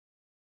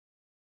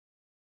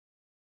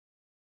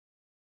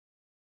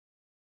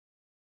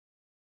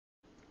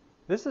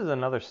This is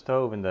another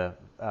stove in the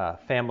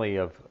family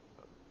of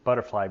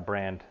Butterfly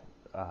brand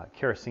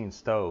kerosene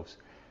stoves.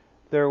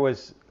 There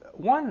was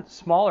one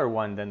smaller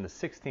one than the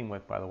 16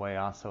 wick, by the way,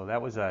 also.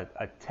 That was a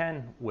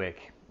 10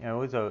 wick. You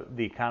know, it was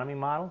the economy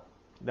model.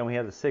 Then we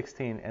have the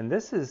 16, and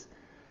this is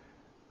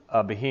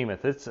a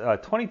behemoth. It's a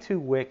 22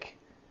 wick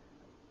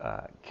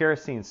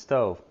kerosene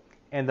stove,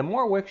 and the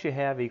more wicks you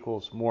have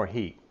equals more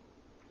heat.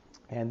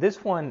 And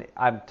this one,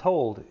 I'm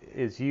told,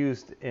 is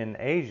used in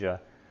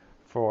Asia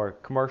for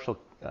commercial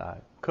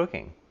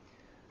cooking.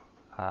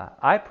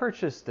 I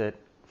purchased it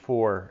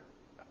for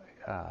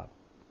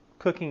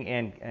cooking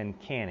and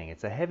canning.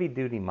 It's a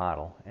heavy-duty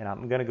model, and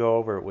I'm going to go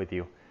over it with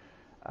you.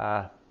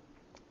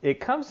 It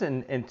comes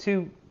in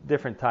two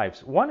different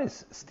types. One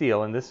is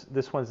steel, and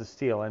this one's a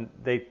steel, and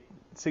they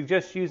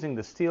suggest using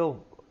the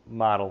steel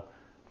model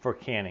for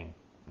canning.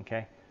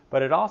 Okay,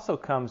 but it also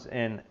comes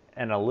in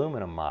an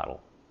aluminum model,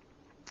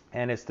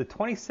 and it's the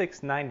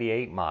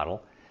 2698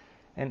 model.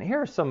 And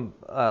here are some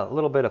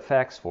little bit of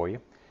facts for you.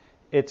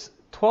 It's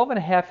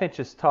 12.5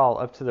 inches tall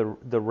up to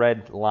the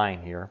red line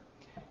here,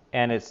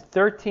 and it's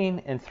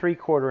 13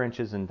 3/4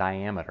 inches in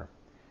diameter.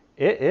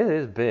 It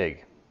is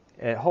big.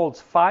 It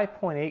holds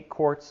 5.8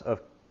 quarts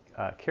of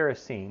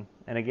kerosene,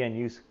 and again,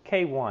 use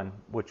K1,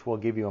 which will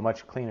give you a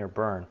much cleaner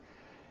burn.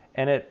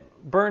 And it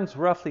burns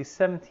roughly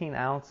 17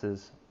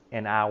 ounces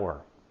an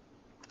hour.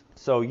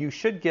 So you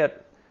should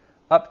get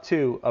up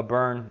to a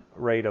burn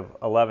rate of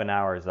 11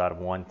 hours out of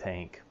one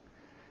tank.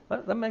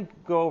 Let me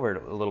go over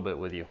it a little bit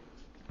with you.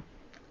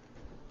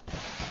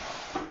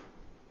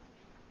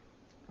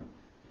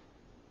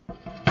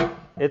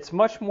 It's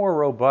much more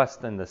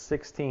robust than the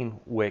 16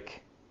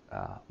 wick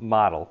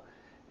model.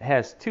 It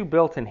has two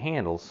built-in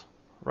handles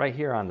right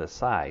here on the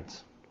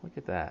sides. Look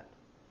at that.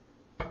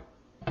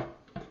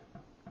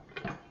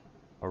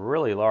 A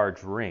really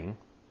large ring.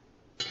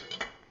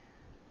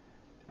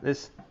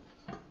 This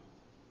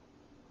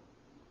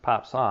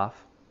pops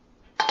off.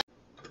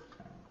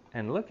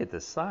 And look at the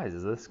size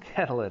of this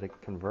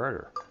catalytic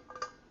converter.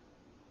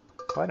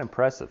 Quite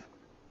impressive.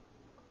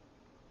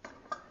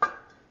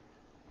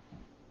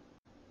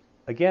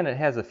 Again, it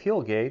has a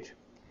fuel gauge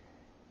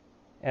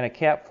and a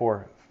cap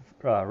for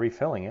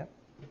refilling it.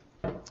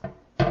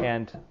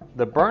 And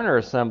the burner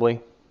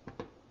assembly,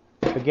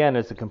 again,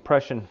 is a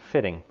compression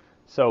fitting.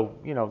 So,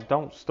 you know,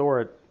 don't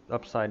store it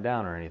upside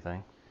down or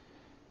anything.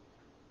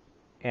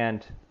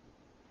 And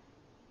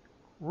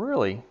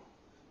really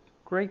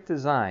great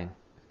design.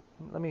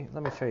 Let me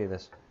show you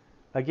this.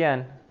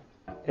 Again,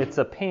 it's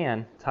a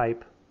pan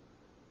type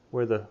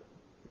where the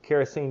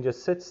kerosene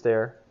just sits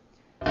there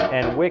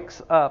and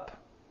wicks up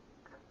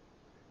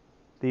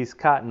these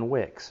cotton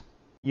wicks.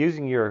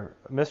 Using your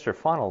Mr.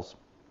 Funnels,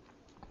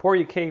 pour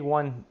your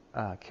K1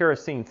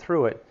 kerosene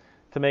through it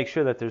to make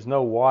sure that there's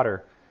no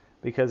water,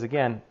 because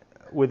again,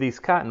 with these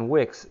cotton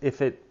wicks,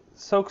 if it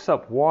soaks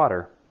up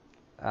water,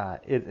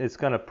 it's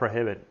going to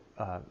prohibit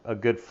a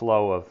good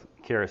flow of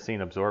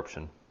kerosene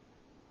absorption.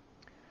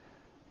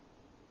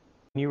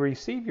 When you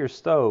receive your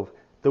stove,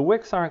 the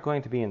wicks aren't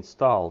going to be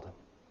installed,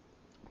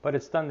 but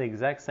it's done the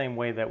exact same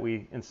way that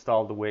we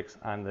installed the wicks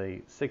on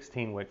the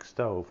 16 wick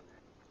stove.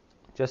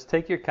 Just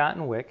take your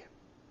cotton wick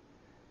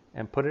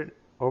and put it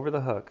over the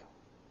hook,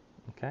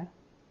 okay?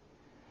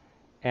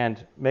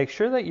 And make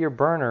sure that your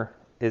burner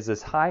is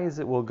as high as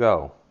it will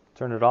go.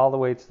 Turn it all the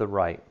way to the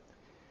right.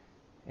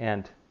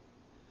 And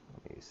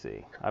let me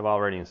see, I've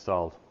already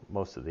installed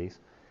most of these.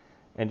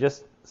 And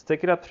just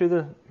stick it up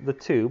through the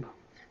tube,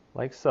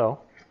 like so.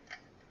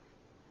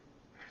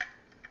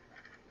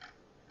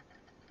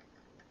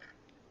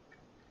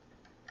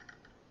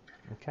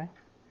 Okay?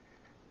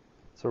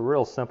 It's a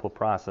real simple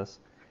process.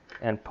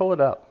 And pull it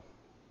up.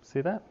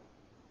 See that?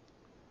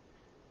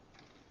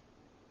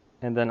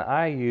 And then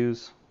I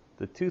use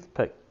the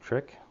toothpick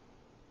trick,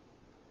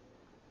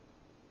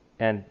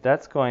 and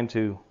that's going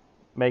to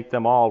make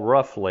them all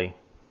roughly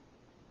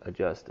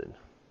adjusted.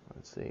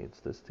 Let's see,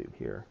 it's this tube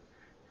here.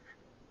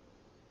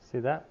 See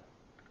that?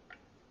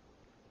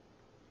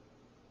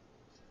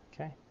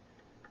 Okay.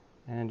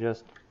 And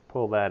just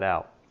pull that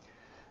out.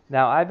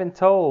 Now, I've been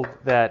told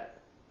that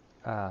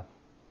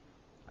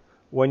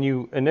when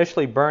you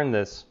initially burn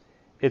this,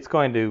 it's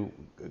going to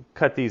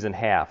cut these in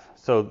half.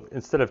 So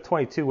instead of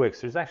 22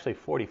 wicks, there's actually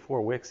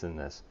 44 wicks in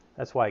this.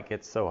 That's why it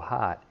gets so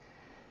hot.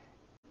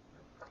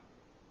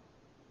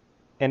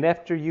 And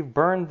after you've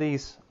burned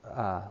these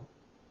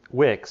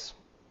wicks,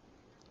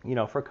 you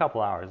know, for a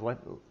couple hours,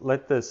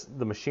 let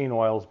the machine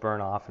oils burn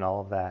off and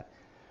all of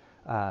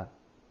that.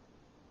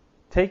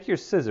 Take your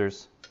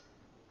scissors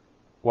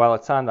while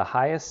it's on the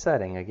highest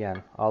setting,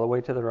 again, all the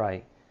way to the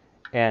right,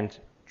 and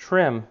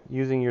trim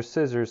using your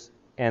scissors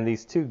and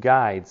these two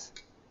guides,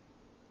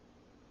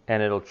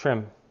 and it'll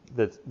trim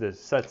the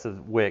sets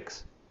of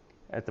wicks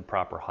at the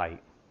proper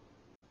height.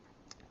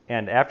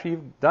 And after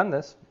you've done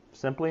this,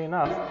 simply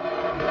enough,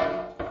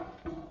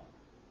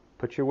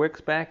 put your wicks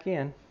back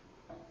in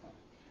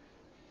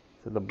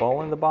to the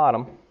bowl in the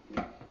bottom.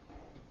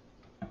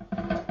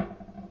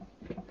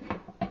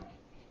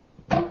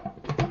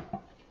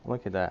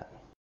 Look at that.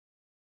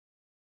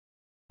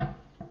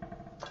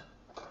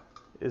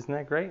 Isn't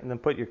that great? And then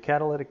put your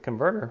catalytic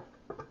converter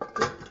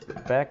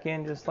back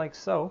in just like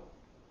so.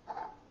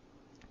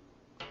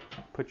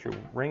 Put your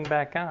ring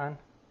back on.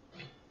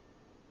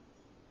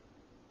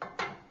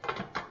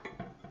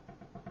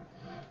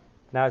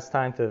 Now it's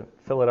time to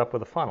fill it up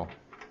with a funnel.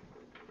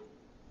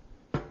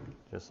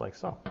 Just like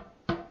so.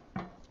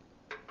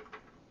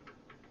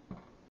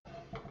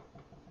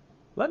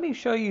 Let me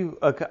show you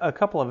a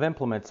couple of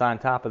implements on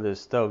top of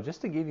this stove just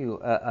to give you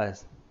a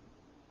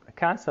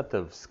concept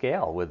of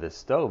scale with this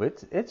stove.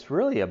 It's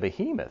really a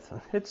behemoth.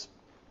 It's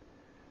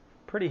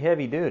pretty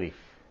heavy duty.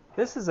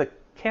 This is a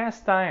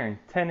cast iron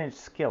 10-inch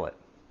skillet.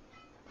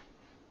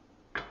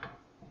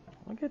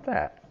 Look at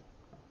that.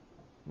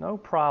 No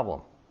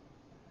problem.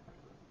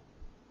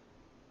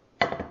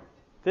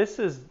 This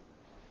is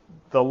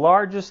the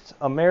largest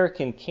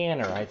American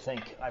canner I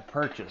think I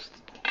purchased.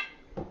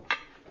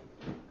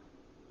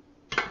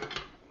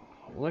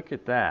 Look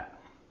at that.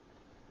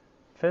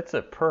 Fits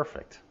it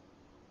perfect.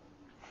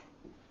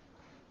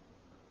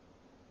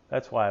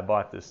 That's why I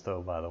bought this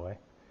stove, by the way.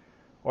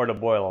 Or to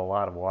boil a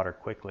lot of water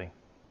quickly.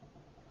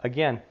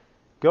 Again,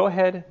 go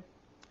ahead,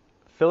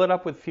 fill it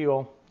up with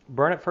fuel,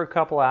 burn it for a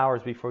couple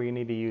hours before you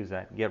need to use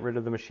that. Get rid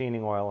of the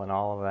machining oil and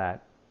all of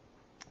that.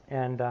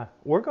 And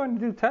we're going to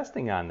do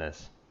testing on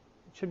this.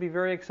 It should be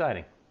very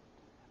exciting.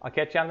 I'll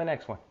catch you on the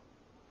next one.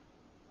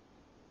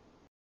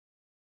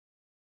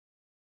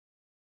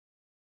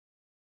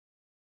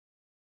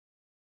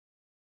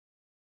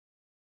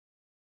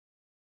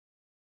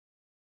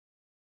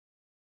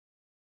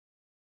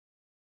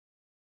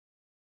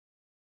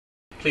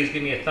 Please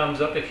give me a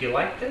thumbs up if you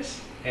like this,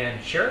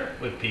 and share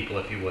it with people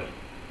if you would.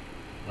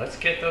 Let's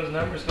get those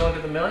numbers going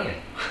to the million.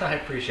 I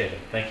appreciate it.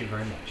 Thank you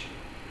very much.